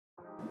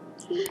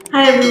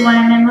Hi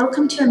everyone, and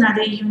welcome to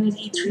another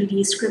Unity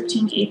 3D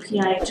scripting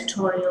API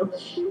tutorial,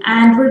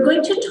 and we're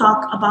going to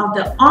talk about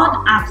the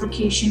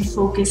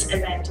OnApplicationFocus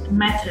event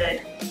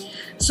method.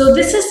 So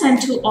this is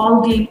sent to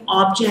all game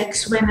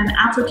objects when an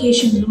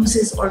application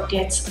loses or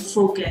gets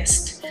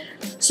focused.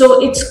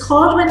 So it's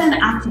called when an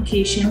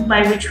application,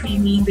 by which we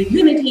mean the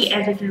Unity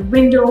editor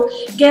window,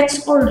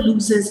 gets or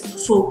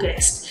loses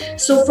focused.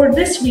 So for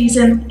this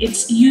reason,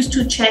 it's used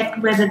to check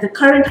whether the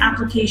current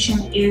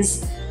application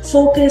is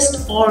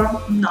focused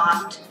or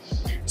not.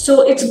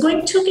 So it's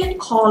going to get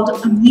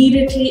called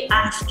immediately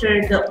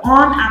after the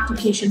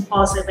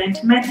OnApplicationPause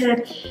event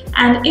method.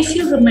 And if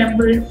you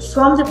remember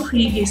from the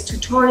previous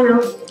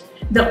tutorial,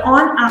 the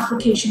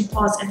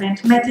OnApplicationPause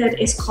event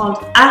method is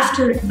called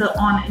after the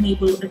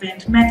OnEnable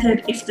event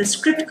method if the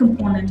script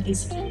component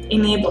is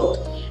enabled.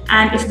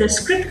 And if the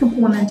script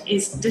component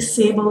is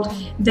disabled,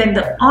 then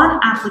the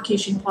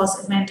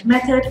OnApplicationPause event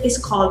method is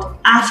called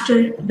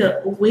after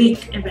the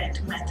awake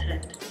event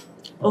method.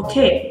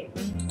 Okay.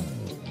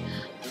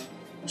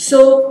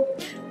 So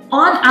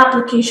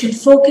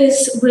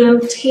OnApplicationFocus will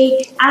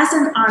take as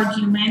an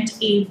argument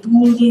a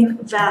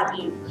boolean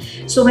value.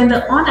 So when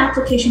the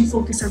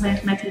OnApplicationFocus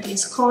event method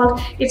is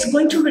called, it's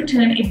going to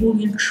return a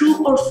boolean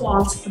true or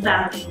false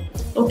value.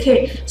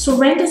 Okay, so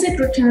when does it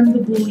return the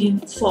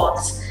boolean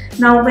false?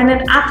 Now when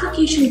an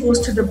application goes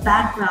to the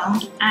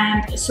background,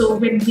 and so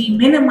when we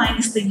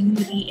minimize the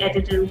Unity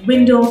editor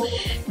window,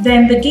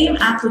 then the game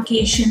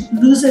application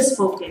loses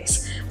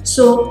focus.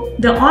 So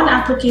the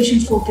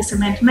OnApplicationFocus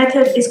event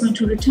method is going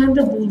to return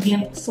the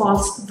boolean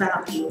false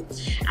value.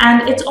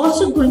 And it's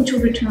also going to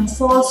return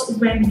false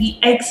when we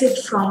exit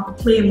from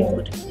play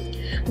mode.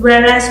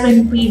 Whereas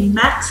when we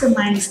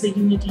maximize the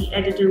Unity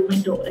editor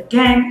window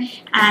again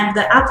and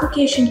the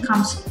application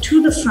comes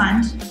to the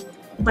front,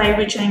 by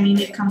which I mean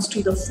it comes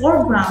to the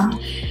foreground,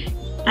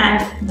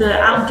 and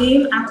the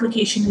game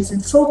application is in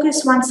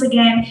focus once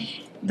again,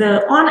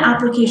 the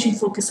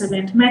OnApplicationFocus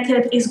event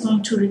method is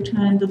going to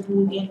return the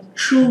boolean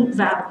true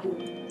value.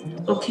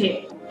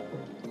 Okay,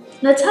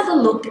 let's have a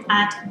look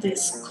at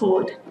this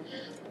code.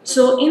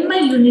 So in my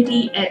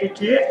Unity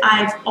editor,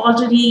 I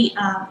already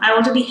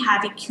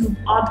have a cube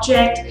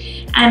object,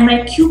 and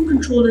my cube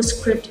controller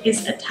script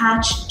is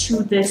attached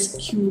to this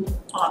cube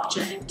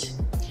object.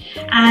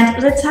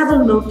 And let's have a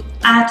look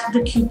at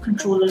the cube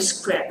controller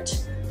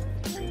script.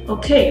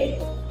 Okay.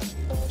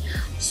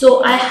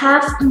 So I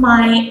have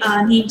my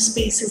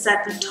namespaces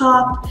at the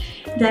top,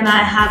 then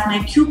I have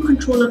my cube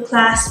controller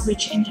class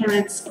which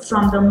inherits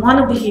from the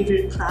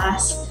monoBehavior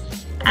class,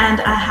 and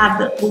I have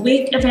the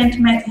awake event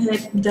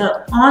method,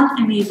 the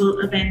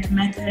OnEnable event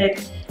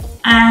method,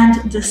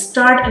 and the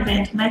start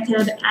event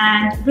method,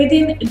 and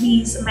within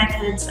these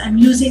methods I'm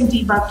using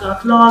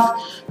debug.log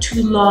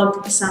to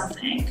log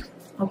something,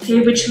 okay,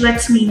 which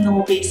lets me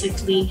know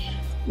basically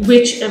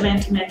which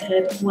event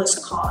method was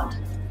called.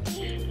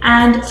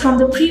 And from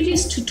the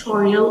previous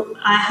tutorial,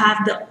 I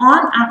have the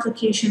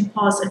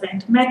OnApplicationPause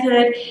event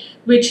method,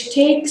 which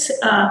takes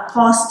a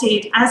pause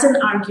state as an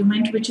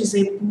argument, which is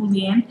a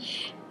boolean.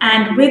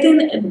 And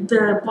within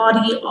the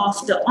body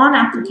of the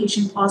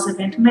OnApplicationPause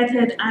event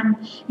method, I'm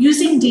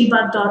using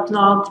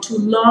debug.log to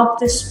log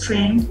the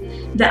string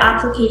the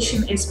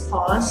application is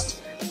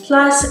paused,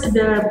 plus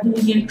the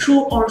boolean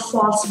true or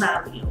false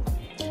value.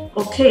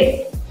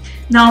 Okay.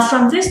 Now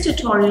from this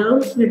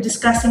tutorial, we're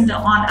discussing the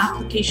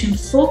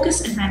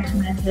OnApplicationFocus event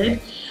method,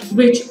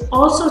 which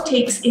also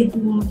takes a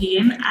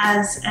boolean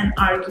as an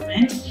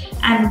argument,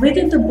 and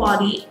within the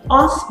body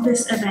of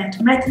this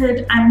event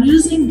method, I'm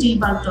using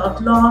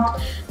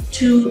debug.log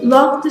to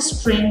log the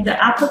string the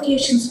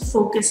application's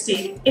focus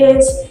state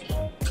is,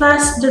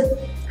 plus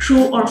the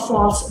true or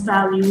false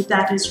value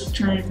that is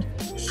returned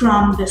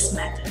from this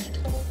method.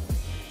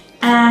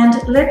 And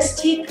let's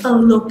take a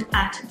look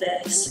at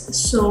this.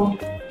 So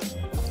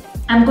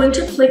I'm going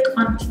to click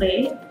on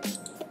play.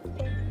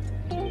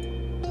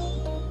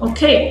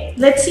 Okay,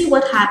 let's see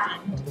what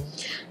happened.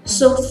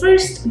 So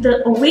first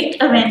the awake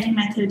event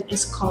method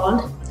is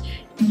called,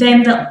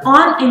 then the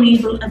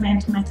OnEnable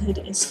event method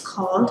is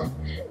called.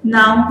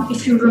 Now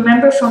if you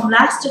remember from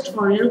last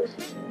tutorial,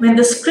 when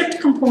the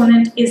script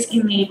component is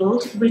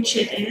enabled, which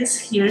it is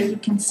here, you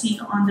can see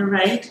on the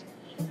right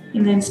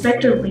in the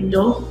inspector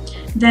window,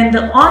 then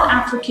the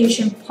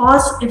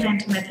OnApplicationPause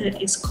event method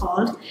is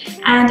called,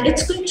 and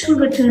it's going to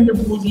return the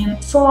boolean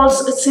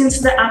false since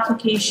the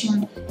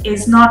application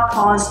is not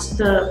paused,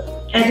 the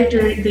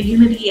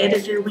Unity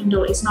editor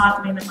window is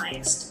not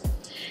minimized.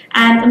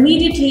 And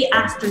immediately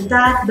after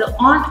that, the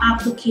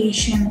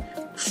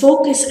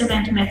OnApplicationFocus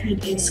event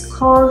method is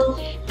called,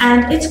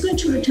 and it's going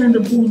to return the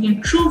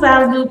boolean true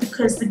value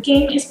because the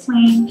game is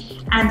playing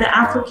and the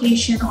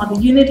application or the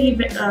Unity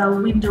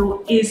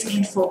window is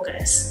in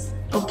focus.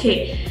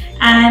 Okay,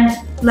 and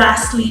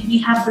lastly we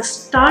have the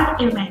start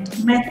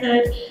event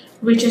method,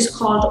 which is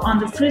called on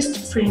the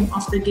first frame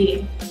of the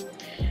game.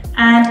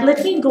 And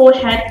let me go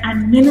ahead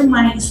and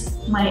minimize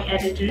my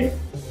editor,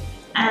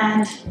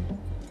 and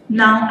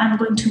now I'm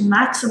going to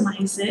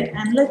maximize it,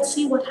 and let's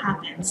see what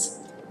happens.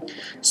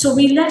 So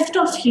we left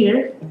off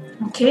here,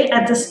 okay,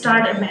 at the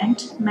start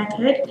event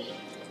method.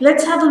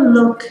 Let's have a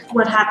look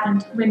what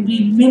happened when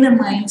we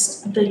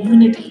minimized the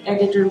Unity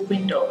editor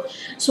window.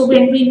 So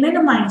when we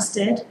minimized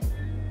it,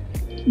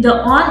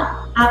 the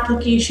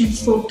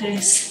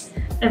OnApplicationFocus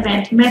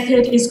event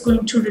method is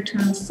going to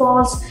return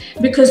false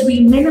because we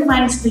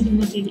minimized the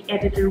Unity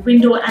editor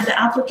window and the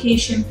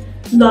application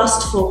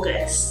lost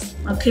focus.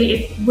 Okay,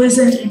 it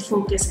wasn't in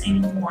focus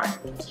anymore.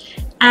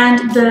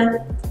 And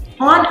the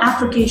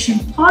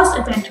OnApplicationPause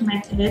event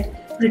method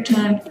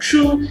returned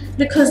true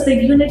because the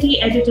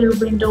Unity editor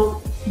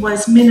window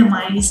was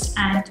minimized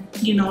and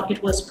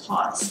it was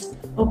paused.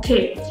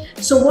 Okay,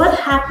 so what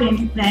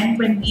happened then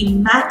when we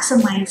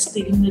maximized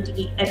the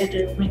Unity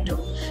editor window?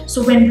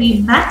 So when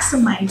we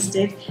maximized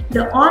it,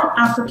 the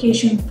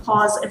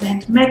OnApplicationPause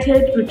event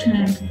method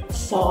returned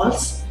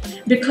false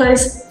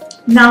because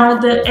now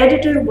the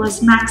editor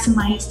was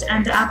maximized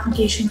and the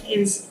application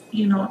is,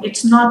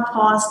 it's not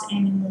paused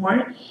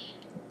anymore.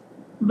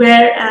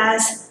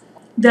 Whereas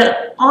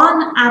the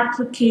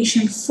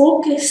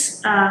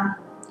OnApplicationFocus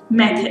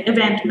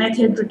event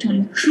method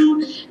returned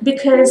true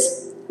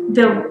because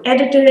the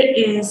editor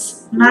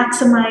is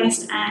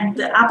maximized and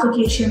the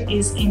application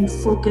is in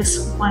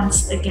focus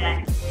once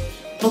again.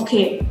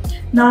 Okay,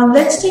 now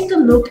let's take a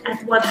look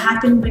at what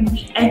happened when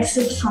we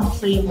exit from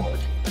play mode.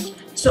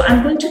 So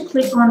I'm going to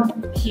click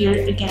on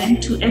here again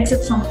to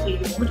exit from play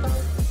mode.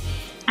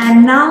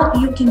 And now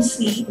you can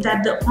see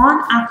that the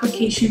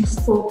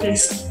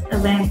OnApplicationFocus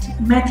event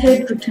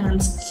method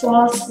returns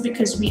false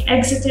because we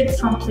exited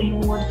from play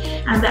mode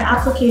and the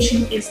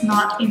application is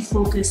not in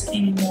focus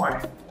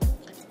anymore.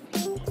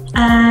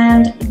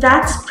 And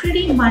that's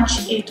pretty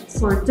much it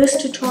for this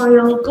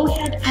tutorial. Go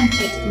ahead and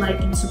hit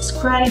like and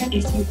subscribe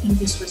if you think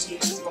this was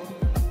useful.